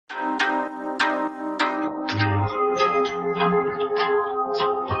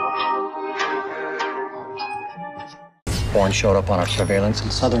Bourne showed up on our surveillance in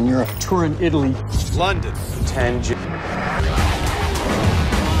Southern Europe. Tour in Italy. London. 10 J.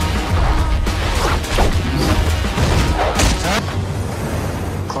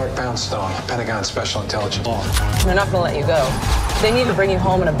 Clark Poundstone, Pentagon Special Intelligence. They're not gonna let you go. They need to bring you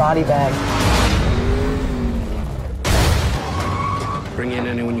home in a body bag. Bring in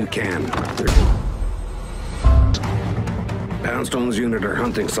anyone you can. Poundstone's unit are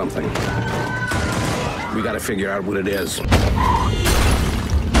hunting something. We gotta figure out what it is. Go,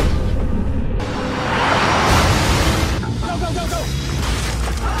 go, go, go!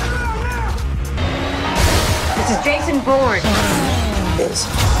 This is Jason Bourne. Yes.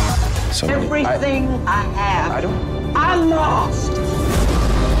 Everything I have, I lost.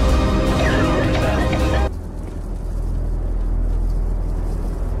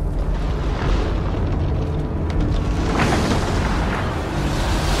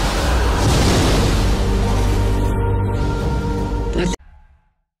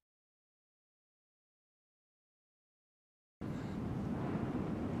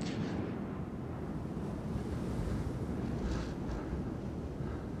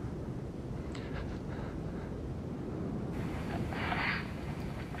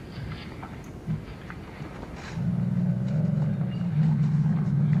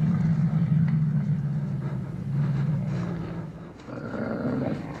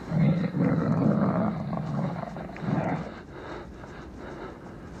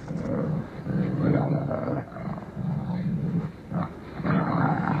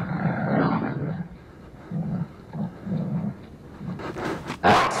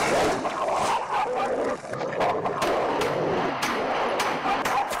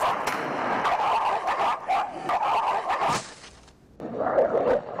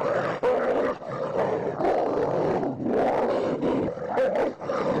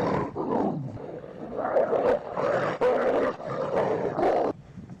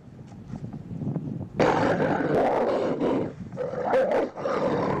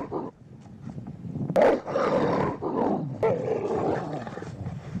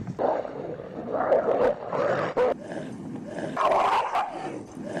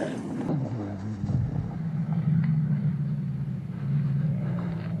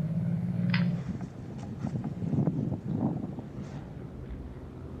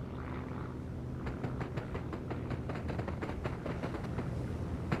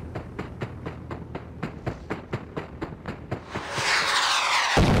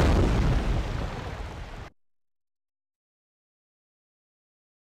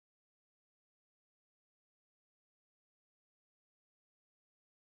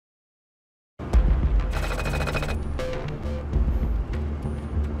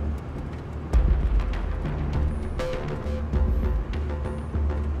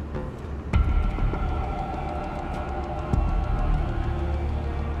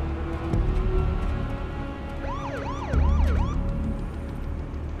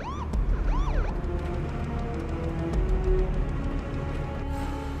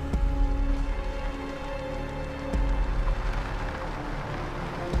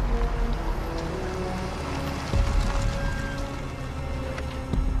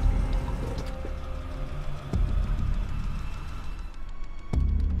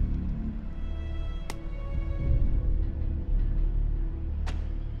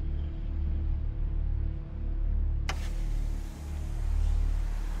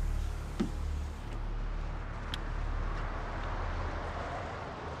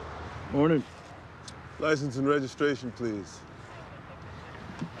 Morning. License and registration, please.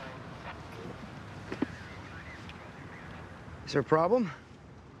 Is there a problem?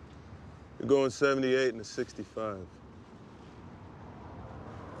 You're going 78 and a 65.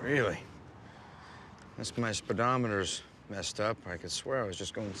 Really? Unless my speedometer's messed up, I could swear I was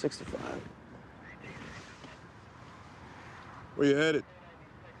just going 65. Where you headed?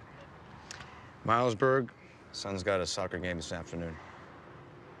 Milesburg. Son's got a soccer game this afternoon.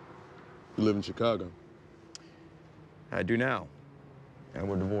 You live in Chicago? I do now. And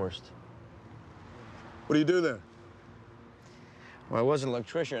we're divorced. What do you do there? Well, I was an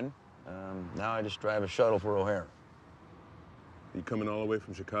electrician. Now I just drive a shuttle for O'Hare. Are you coming all the way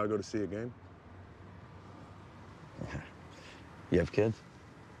from Chicago to see a game? You have kids?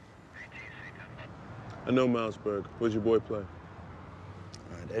 I know Milesburg. Where's your boy play?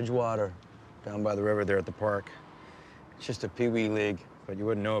 At Edgewater, down by the river there at the park. It's just a pee-wee league, but you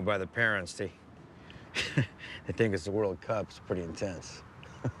wouldn't know it by the parents. They think it's the World Cup. It's pretty intense.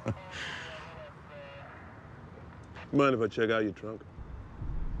 Mind if I check out your trunk?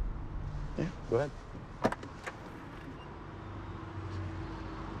 Yeah, go ahead.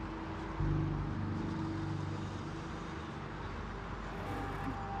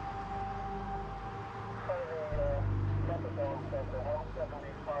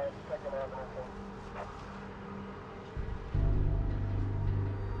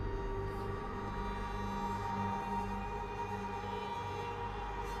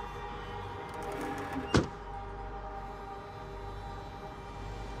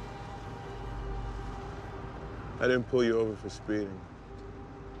 I didn't pull you over for speeding.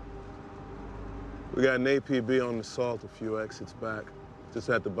 We got an APB on assault a few exits back. Just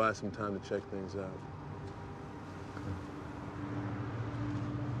had to buy some time to check things out.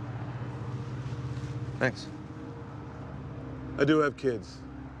 Thanks. I do have kids.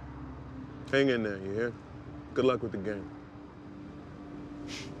 Hang in there, you hear? Good luck with the game.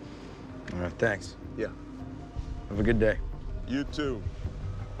 All right, thanks. Yeah. Have a good day. You too.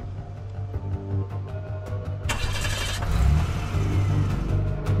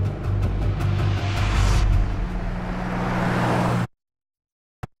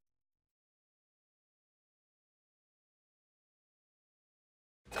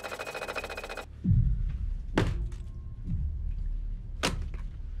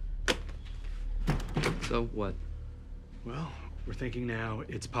 So what? Well, we're thinking now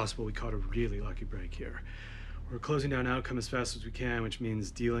it's possible we caught a really lucky break here. We're closing down outcome as fast as we can, which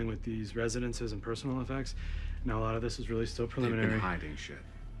means dealing with these residences and personal effects. Now, a lot of this is really still preliminary. They've been hiding shit.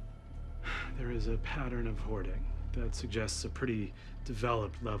 There is a pattern of hoarding that suggests a pretty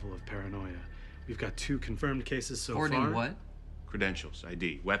developed level of paranoia. We've got 2 confirmed cases so far. Hoarding what? Credentials,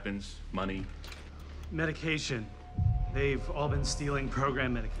 ID, weapons, money. Medication. They've all been stealing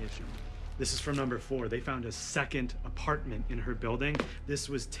program medication. This is from number 4. They found a second apartment in her building. This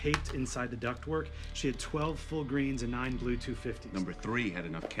was taped inside the ductwork. She had 12 full greens and 9 blue 250s. Number 3 had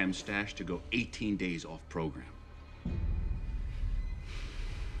enough chem stash to go 18 days off program.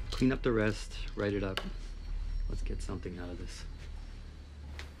 Clean up the rest, write it up. Let's get something out of this.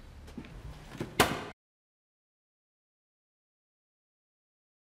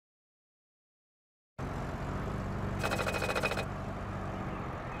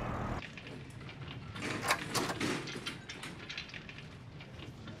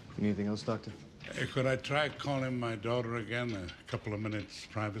 Anything else, Doctor? Could I try calling my daughter again? A couple of minutes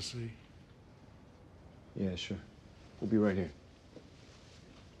privacy? Yeah, sure. We'll be right here.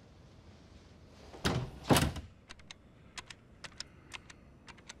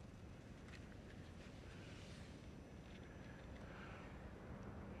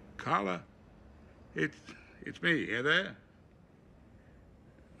 Carla, it's me. You there?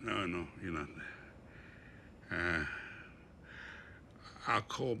 No, you're not there. I'll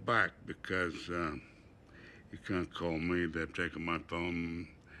call back because you can't call me. They're taking my phone,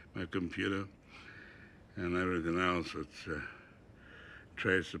 my computer, and everything else that's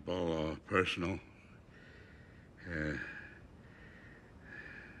traceable or personal.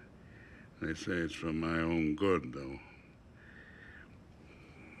 They say it's for my own good, though.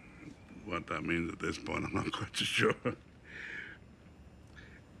 What that means at this point, I'm not quite so sure.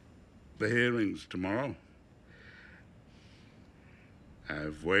 The hearing's tomorrow.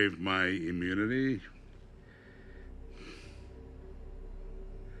 I've waived my immunity.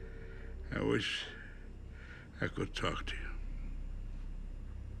 I wish I could talk to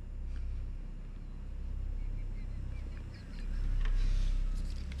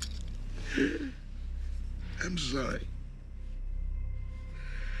you. I'm sorry.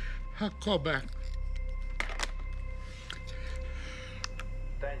 I'll call back.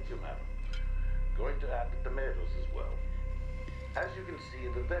 Thank you, madam. Going to add the tomatoes as well. As you can see,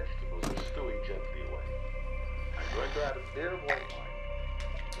 the vegetables are stewing gently away. I'm going to add a bit of white wine.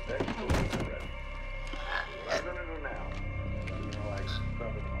 The vegetables are ready. What I'm going to do now, I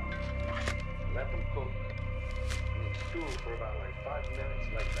cover them up. Let them cook. Stew for about like 5 minutes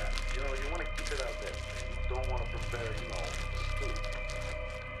like that. You want to keep it out there. You don't want to prepare, stew.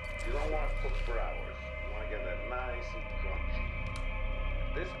 You don't want it cooked for hours. You want to get that nice and crunchy.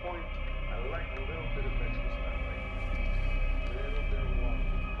 At this point, I like a little bit of vegetable stuff, right? A little bit of water.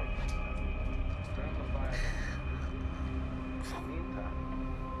 Turn the fire on. In the meantime,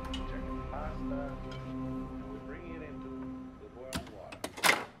 check the pasta, and we bring it into the boiling water.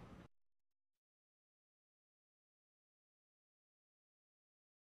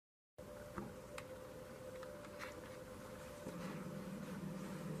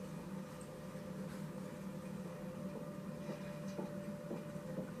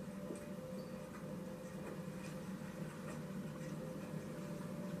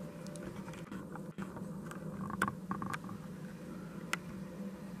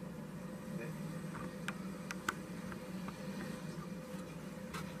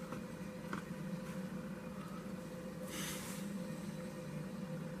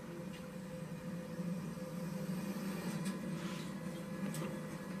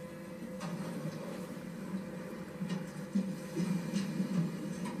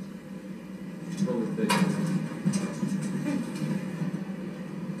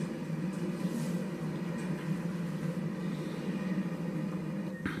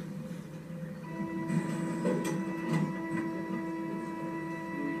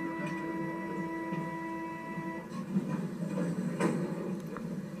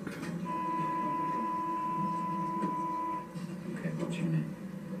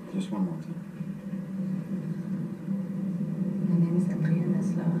 Just one more time. My name is Adriana.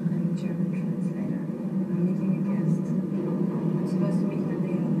 I'm a German translator. I'm meeting a guest. I'm supposed to meet her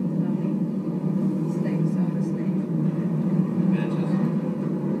later in the lobby. His name's Sarah's name. Matches.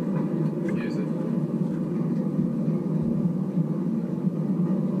 Use it.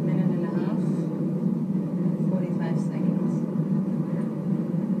 Minute and a half. 45 seconds.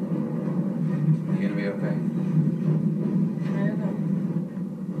 You gonna be okay? I don't know.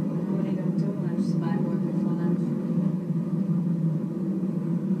 What are you gonna do? I'm spy working for them.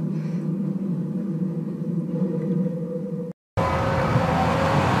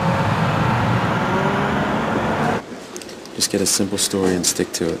 Just get a simple story and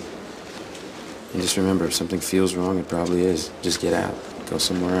stick to it. And just remember, if something feels wrong, it probably is. Just get out. Go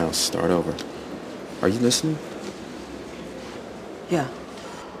somewhere else. Start over. Are you listening? Yeah.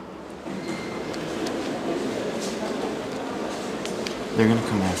 They're gonna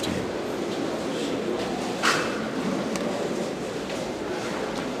come after you.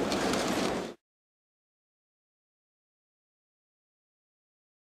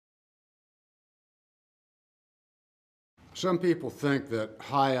 Some people think that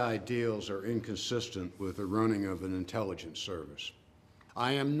high ideals are inconsistent with the running of an intelligence service.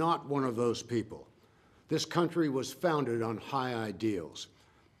 I am not one of those people. This country was founded on high ideals: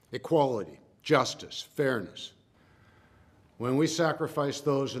 equality, justice, fairness. When we sacrifice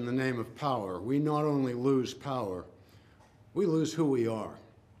those in the name of power, we not only lose power, we lose who we are.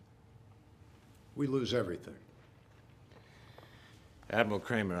 We lose everything. Admiral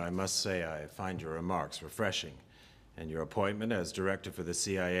Kramer, I must say I find your remarks refreshing, and your appointment as director for the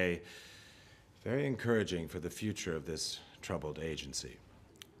CIA very encouraging for the future of this troubled agency.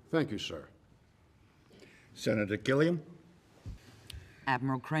 Thank you, sir. Senator Gilliam?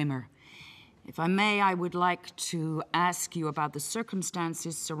 Admiral Kramer, if I may, I would like to ask you about the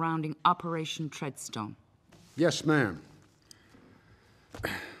circumstances surrounding Operation Treadstone. Yes, ma'am.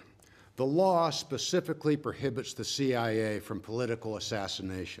 The law specifically prohibits the CIA from political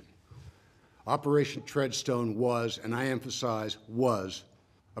assassination. Operation Treadstone was, and I emphasize was,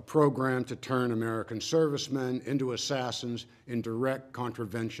 a program to turn American servicemen into assassins in direct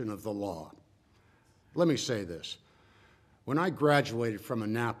contravention of the law. Let me say this. When I graduated from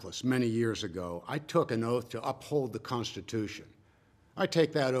Annapolis many years ago, I took an oath to uphold the Constitution. I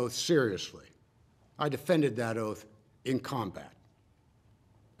take that oath seriously. I defended that oath in combat.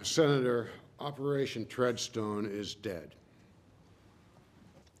 Senator, Operation Treadstone is dead.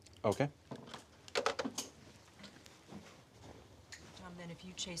 Okay. Tom, then if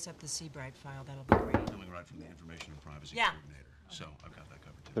you chase up the Seabright file, that'll be great. Coming right from the Information and Privacy Yeah. Coordinator. So I've got that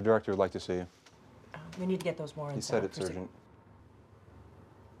covered too. The director would like to see you. We need to get those warrants. He said out it's for urgent.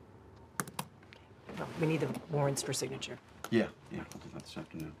 No, we need the warrants for signature. Yeah, I'll do that this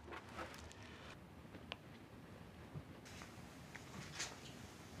afternoon.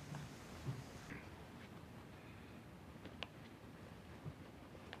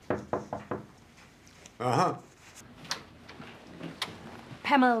 Uh-huh.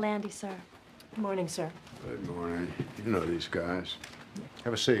 Pamela Landy, sir. Good morning, sir. Good morning. You know these guys.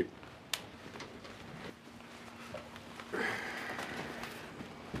 Have a seat.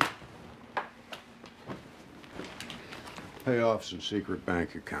 Payoffs in secret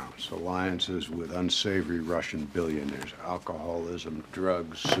bank accounts, alliances with unsavory Russian billionaires, alcoholism,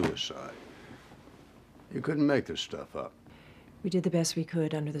 drugs, suicide. You couldn't make this stuff up. We did the best we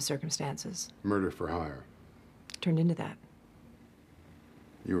could under the circumstances. Murder for hire. Turned into that.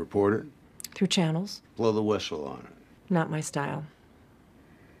 You report it? Through channels. Blow the whistle on it. Not my style.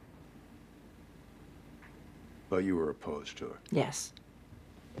 But you were opposed to it. Yes.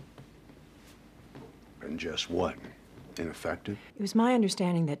 And just what? Ineffective? It was my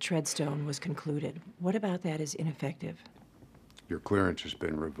understanding that Treadstone was concluded. What about that is ineffective? Your clearance has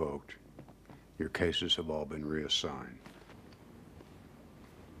been revoked. Your cases have all been reassigned.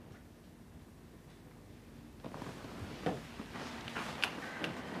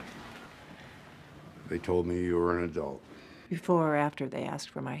 They told me you were an adult. Before or after they asked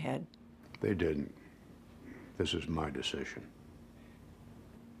for my head? They didn't. This is my decision.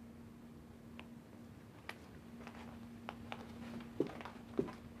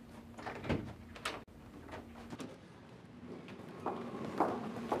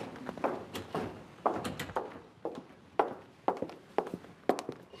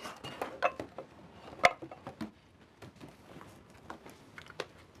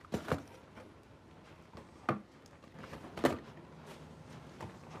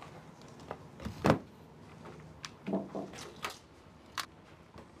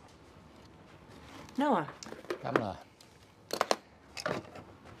 Noah. Pamela.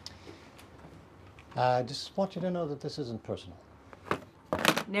 I just want you to know that this isn't personal.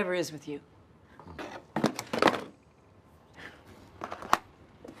 Never is with you.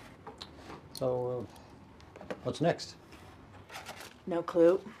 So, what's next? No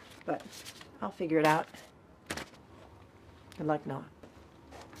clue, but I'll figure it out. Good luck, Noah.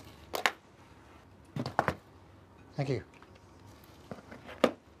 Thank you.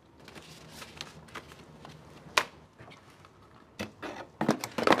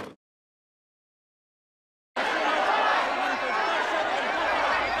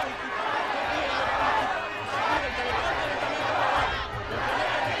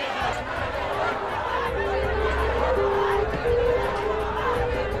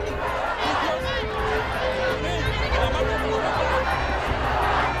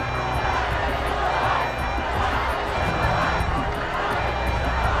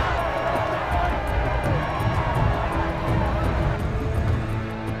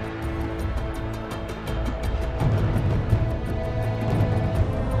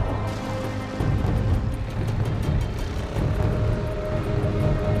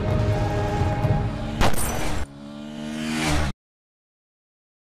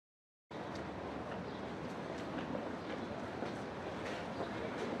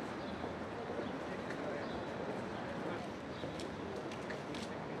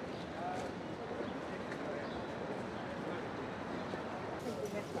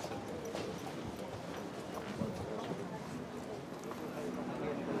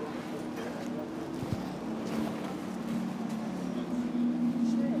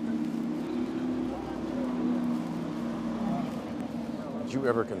 Did you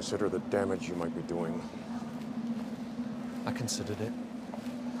ever consider the damage you might be doing? I considered it.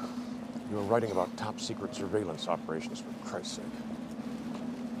 You were writing about top-secret surveillance operations, for Christ's sake.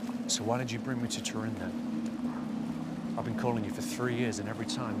 So why did you bring me to Turin then? I've been calling you for 3 years, and every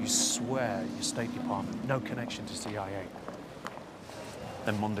time you swear your State Department, no connection to CIA.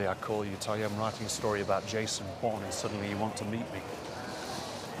 Then Monday I call you, tell you I'm writing a story about Jason Bourne, and suddenly you want to meet me.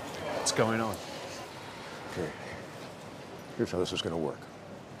 What's going on? Okay. Here's how this is going to work.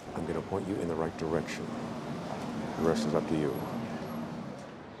 I'm going to point you in the right direction. The rest is up to you.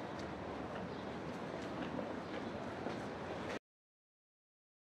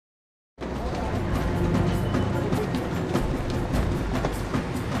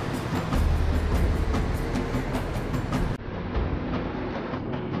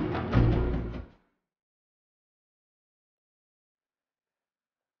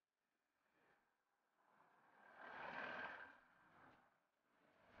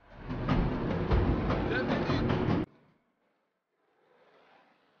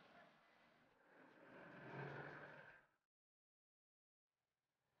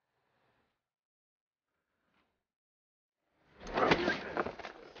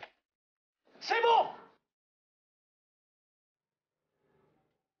 C'est bon!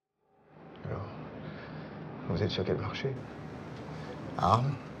 Alors, vous êtes sur quel marché?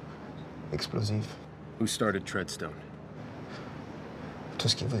 Armes? Explosifs? Who started Treadstone? Tout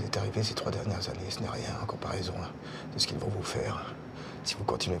ce qui vous est arrivé ces 3 dernières années, ce n'est rien en comparaison de ce qu'ils vont vous faire si vous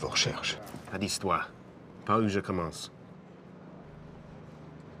continuez vos recherches. Pas d'histoire. Pas où je commence.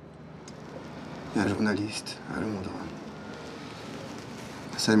 Il y a un journaliste à Londres,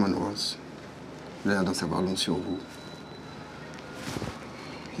 Simon Ross. Il a l'air d'en savoir long sur vous.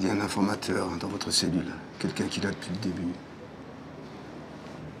 Il y a un informateur dans votre cellule, quelqu'un qui l'a depuis le début.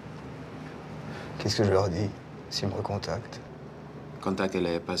 Qu'est-ce que je leur dis s'ils me recontactent?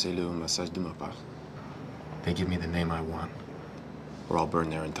 Contactez-les et passez-le un message de ma part. They give me the name I want, or I'll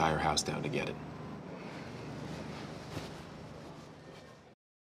burn their entire house down to get it.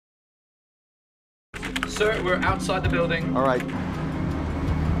 Sir, we're outside the building. All right.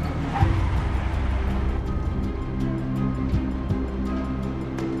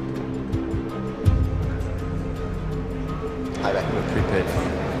 I reckon we're prepared for you.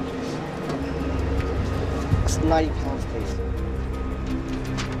 It's £90, please.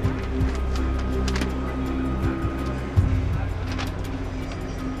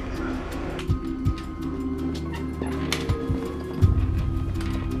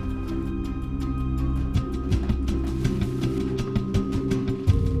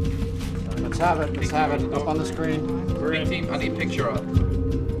 Let's have it. Let's have it. Up on the screen. Big team, I need picture up.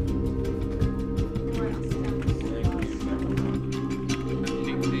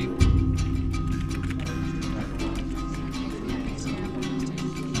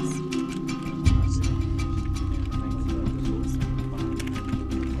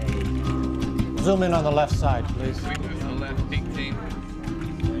 Zoom in on the left side, please. We move to the left, big team.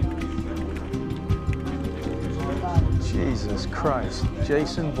 Jesus Christ,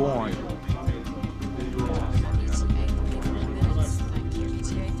 Jason Bourne.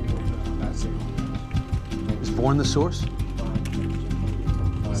 Bourne the source?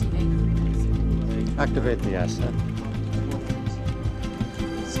 Activate the asset.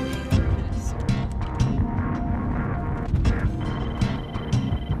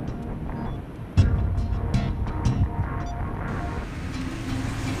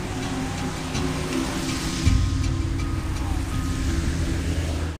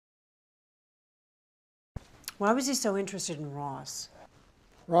 Why was he so interested in Ross?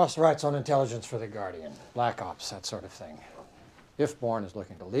 Ross writes on intelligence for The Guardian, Black Ops, that sort of thing. If Bourne is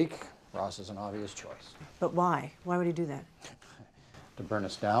looking to leak, Ross is an obvious choice. But why? Why would he do that? To burn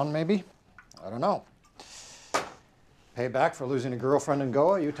us down, maybe? I don't know. Payback for losing a girlfriend in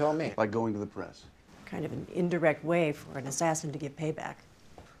Goa, you tell me. Like going to the press. Kind of an indirect way for an assassin to give payback.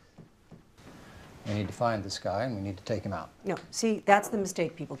 We need to find this guy, and we need to take him out. No, see, that's the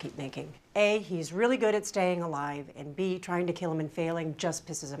mistake people keep making. A, he's really good at staying alive, and B, trying to kill him and failing just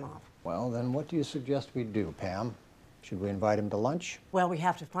pisses him off. Well, then what do you suggest we do, Pam? Should we invite him to lunch? Well, we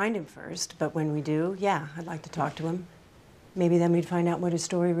have to find him first, but when we do, yeah, I'd like to talk to him. Maybe then we'd find out what his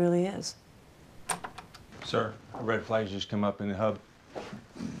story really is. Sir, a red flag just come up in the hub.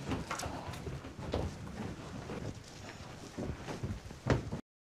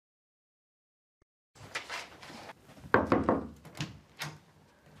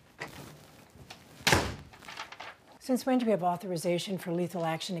 Since when do we have authorization for lethal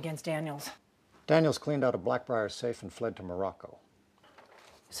action against Daniels? Daniels cleaned out a Blackbriar safe and fled to Morocco.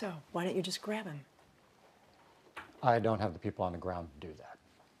 So, why don't you just grab him? I don't have the people on the ground to do that.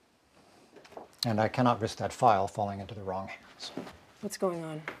 And I cannot risk that file falling into the wrong hands. What's going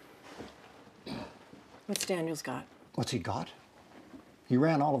on? What's Daniels got? What's he got? He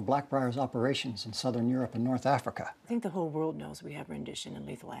ran all of Blackbriar's operations in Southern Europe and North Africa. I think the whole world knows we have rendition and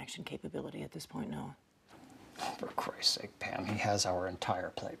lethal action capability at this point now. For Christ's sake, Pam, he has our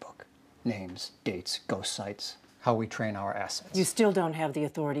entire playbook. Names, dates, ghost sites, how we train our assets. You still don't have the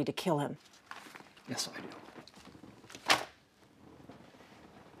authority to kill him. Yes, I do.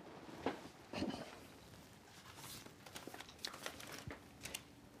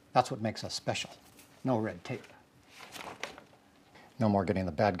 That's what makes us special. No red tape. No more getting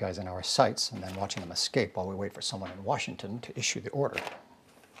the bad guys in our sights and then watching them escape while we wait for someone in Washington to issue the order.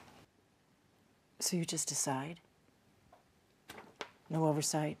 So you just decide? No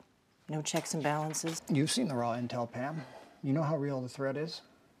oversight? No checks and balances? You've seen the raw intel, Pam. You know how real the threat is.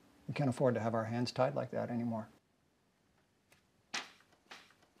 We can't afford to have our hands tied like that anymore.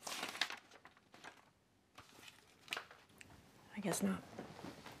 I guess not.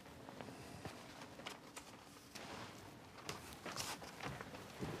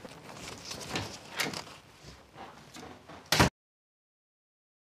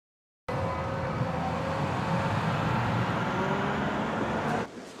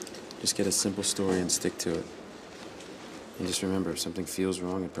 Just get a simple story and stick to it. And just remember, if something feels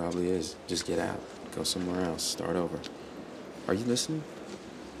wrong, it probably is. Just get out. Go somewhere else. Start over. Are you listening?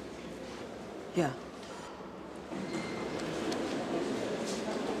 Yeah.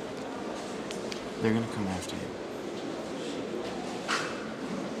 They're gonna come after you.